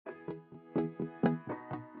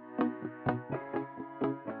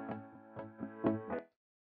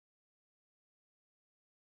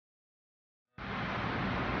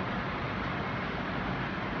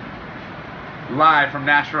Live from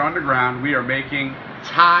Nashville Underground, we are making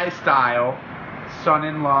Thai-style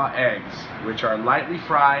son-in-law eggs, which are lightly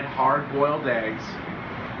fried, hard-boiled eggs.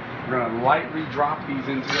 We're going to lightly drop these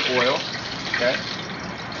into the oil, okay?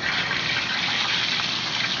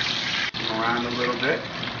 Around a little bit.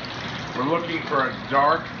 We're looking for a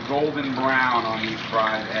dark golden brown on these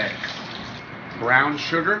fried eggs. Brown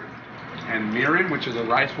sugar and mirin, which is a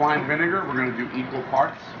rice wine vinegar. We're going to do equal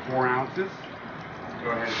parts, 4 ounces. Go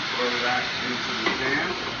ahead and throw that into the pan.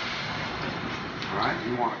 Alright,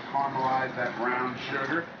 you want to caramelize that brown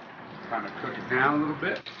sugar. Kind of cook it down a little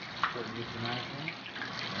bit.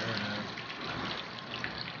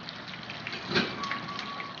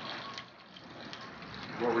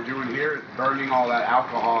 What we're doing here is burning all that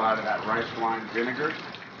alcohol out of that rice wine vinegar,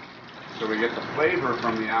 so we get the flavor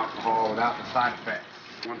from the alcohol without the side effects.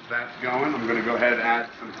 Once that's going, I'm going to go ahead and add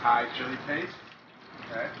some Thai chili paste,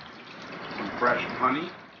 okay? Some fresh honey,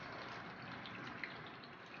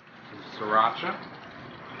 some sriracha,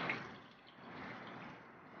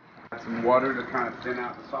 add some water to kind of thin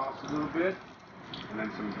out the sauce a little bit, and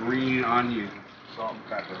then some green onion, salt and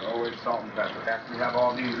pepper, always salt and pepper. After we have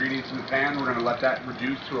all the ingredients in the pan, we're going to let that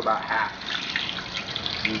reduce to about half.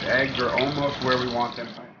 These eggs are almost where we want them.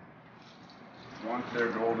 Once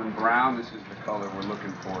they're golden brown, this is the color we're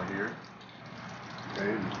looking for here. Okay,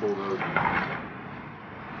 and pull those.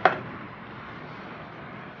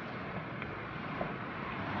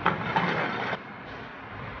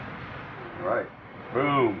 Alright,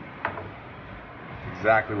 boom.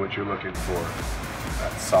 Exactly what you're looking for.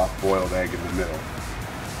 That soft boiled egg in the middle.